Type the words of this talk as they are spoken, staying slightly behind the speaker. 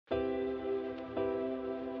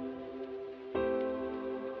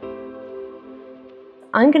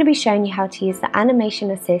I'm going to be showing you how to use the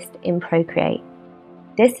Animation Assist in Procreate.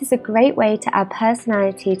 This is a great way to add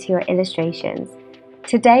personality to your illustrations.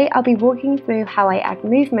 Today I'll be walking through how I add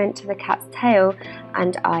movement to the cat's tail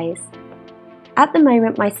and eyes. At the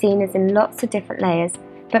moment my scene is in lots of different layers,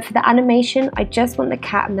 but for the animation I just want the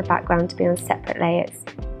cat and the background to be on separate layers.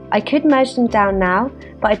 I could merge them down now,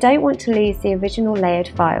 but I don't want to lose the original layered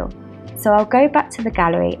file. So I'll go back to the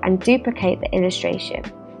gallery and duplicate the illustration.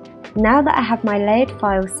 Now that I have my layered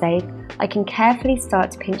file saved, I can carefully start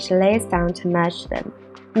to pinch the layers down to merge them,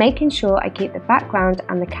 making sure I keep the background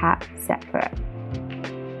and the cat separate.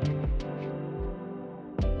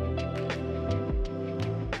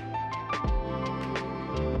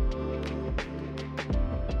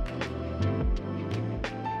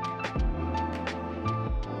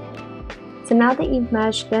 So now that you've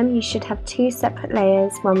merged them, you should have two separate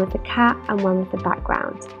layers, one with the cat and one with the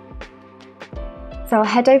background. So I'll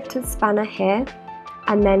head over to the spanner here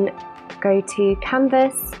and then go to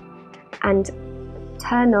Canvas and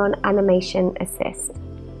turn on Animation Assist.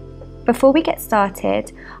 Before we get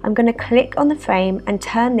started, I'm going to click on the frame and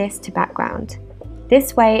turn this to background.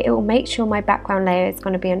 This way it will make sure my background layer is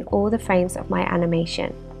going to be on all the frames of my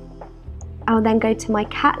animation. I'll then go to my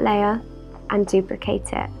cat layer and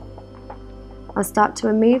duplicate it. I'll start to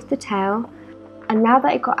remove the tail, and now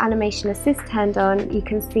that I've got Animation Assist turned on, you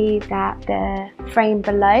can see that the frame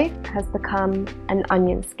below has become an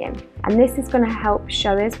onion skin, and this is going to help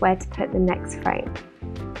show us where to put the next frame.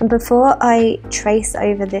 And before I trace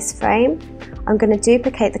over this frame, I'm going to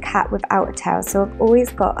duplicate the cat without a tail, so I've always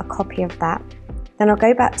got a copy of that. Then I'll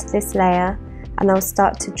go back to this layer and I'll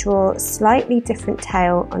start to draw a slightly different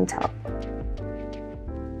tail on top.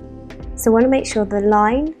 So I want to make sure the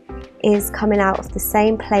line is coming out of the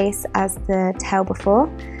same place as the tail before,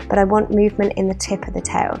 but I want movement in the tip of the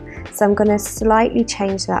tail. So I'm going to slightly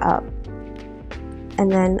change that up.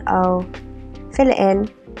 And then I'll fill it in.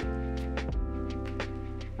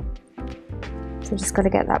 So I'm just got to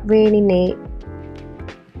get that really neat.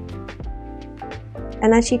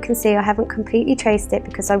 And as you can see, I haven't completely traced it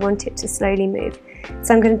because I want it to slowly move.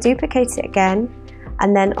 So I'm going to duplicate it again,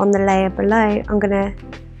 and then on the layer below, I'm going to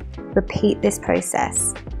repeat this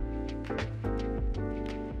process.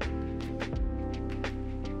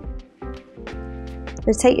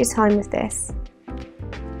 So take your time with this.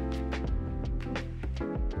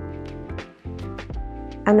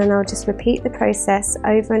 And then I'll just repeat the process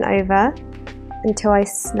over and over until I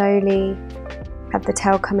slowly have the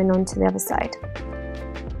tail coming onto the other side.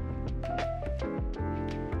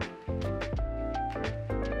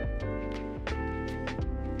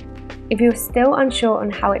 If you're still unsure on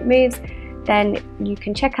how it moves, then you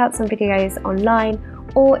can check out some videos online,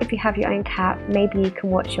 or if you have your own cat, maybe you can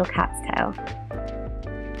watch your cat's tail.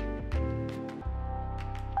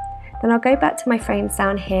 Then I'll go back to my frames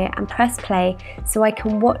down here and press play so I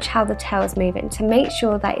can watch how the tail is moving to make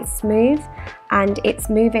sure that it's smooth and it's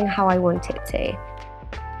moving how I want it to.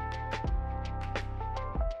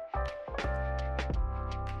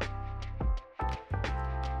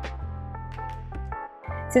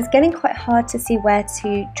 So it's getting quite hard to see where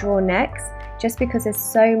to draw next just because there's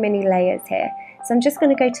so many layers here. So I'm just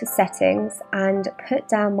going to go to settings and put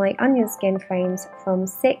down my onion skin frames from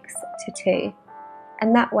 6 to 2.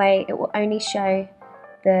 And that way it will only show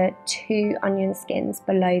the 2 onion skins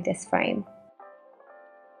below this frame.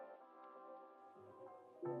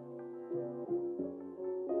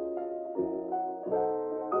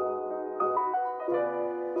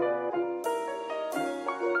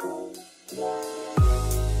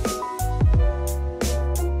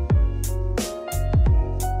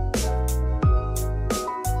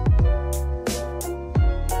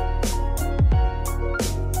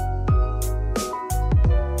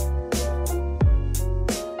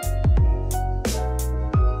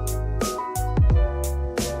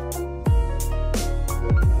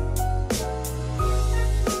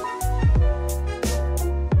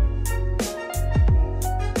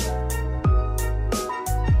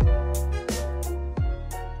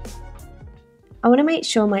 I want to make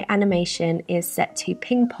sure my animation is set to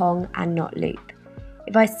ping pong and not loop.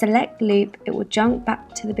 If I select loop, it will jump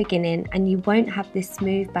back to the beginning and you won't have this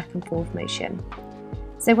smooth back and forth motion.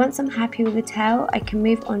 So once I'm happy with the tail, I can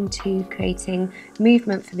move on to creating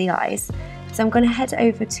movement for the eyes. So I'm going to head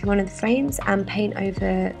over to one of the frames and paint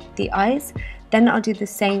over the eyes, then I'll do the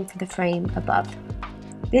same for the frame above.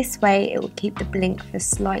 This way it will keep the blink for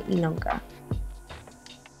slightly longer.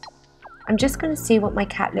 I'm just going to see what my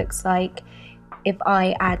cat looks like if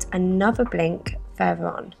I add another blink further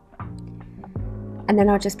on. And then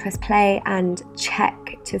I'll just press play and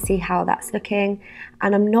check to see how that's looking.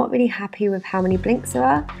 And I'm not really happy with how many blinks there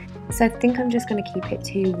are. So I think I'm just going to keep it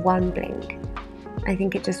to 1 blink. I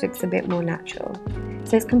think it just looks a bit more natural.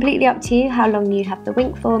 So it's completely up to you how long you have the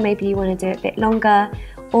wink for. Maybe you want to do it a bit longer,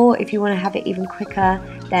 or if you want to have it even quicker,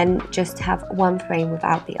 then just have 1 frame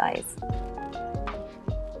without the eyes.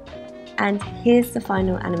 And here's the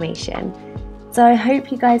final animation. So I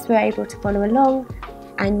hope you guys were able to follow along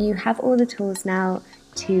and you have all the tools now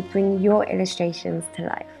to bring your illustrations to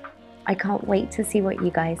life. I can't wait to see what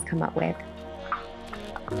you guys come up with.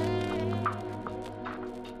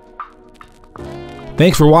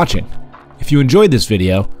 Thanks for watching. If you enjoyed this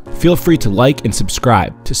video, feel free to like and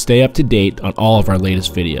subscribe to stay up to date on all of our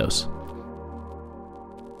latest videos.